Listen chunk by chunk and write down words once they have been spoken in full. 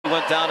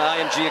went down to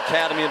IMG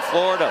Academy in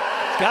Florida.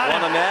 Got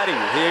Won it. a natty.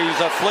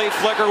 Here's a flea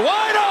flicker,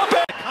 wide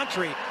open!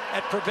 Country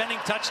at preventing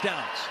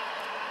touchdowns.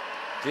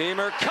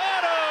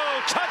 DeMercado,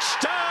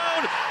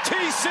 touchdown,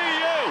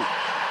 TCU!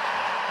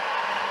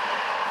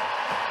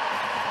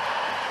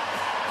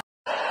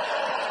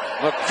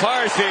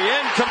 McCarthy,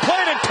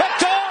 incomplete and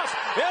picked off!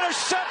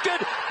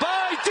 Intercepted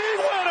by D.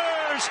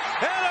 Winters,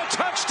 and a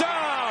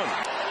touchdown!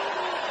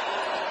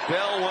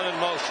 Bell went in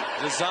motion.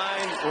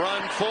 Design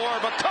run for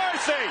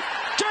McCarthy!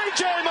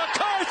 J.J.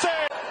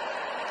 McCarthy!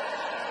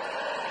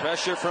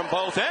 Pressure from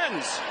both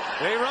ends.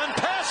 They run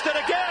past it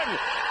again.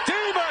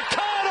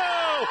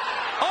 DeMercado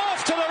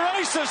off to the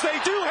races. They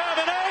do have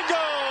an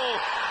angle,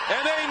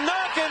 and they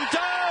knock him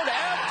down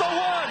at the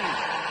 1.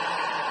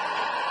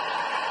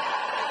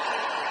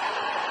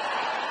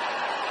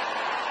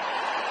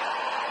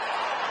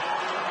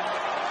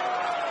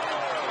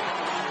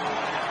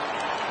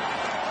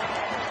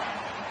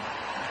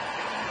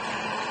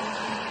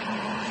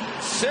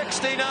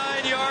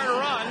 "69-yard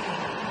run."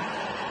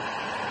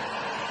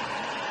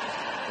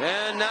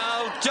 And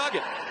now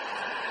Duggan.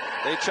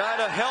 They try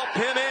to help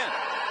him in.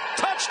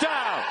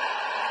 Touchdown!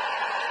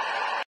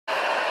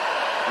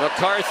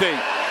 McCarthy.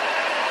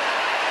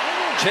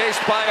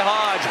 Chased by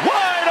Hodge.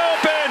 Wide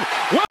open!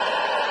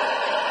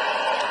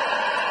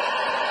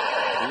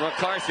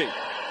 McCarthy.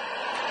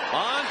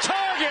 On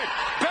target.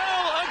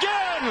 Bell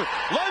again.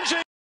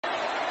 Lunging.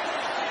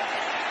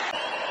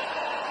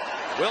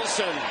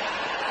 Wilson.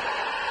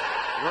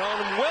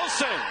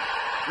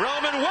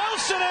 Roman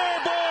Wilson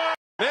airborne.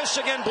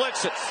 Michigan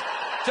blitzes.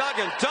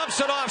 Duggan dumps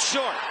it off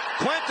short.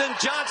 Quentin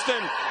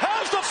Johnston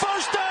has the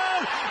first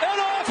down, and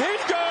off he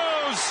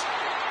goes.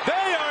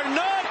 They are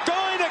not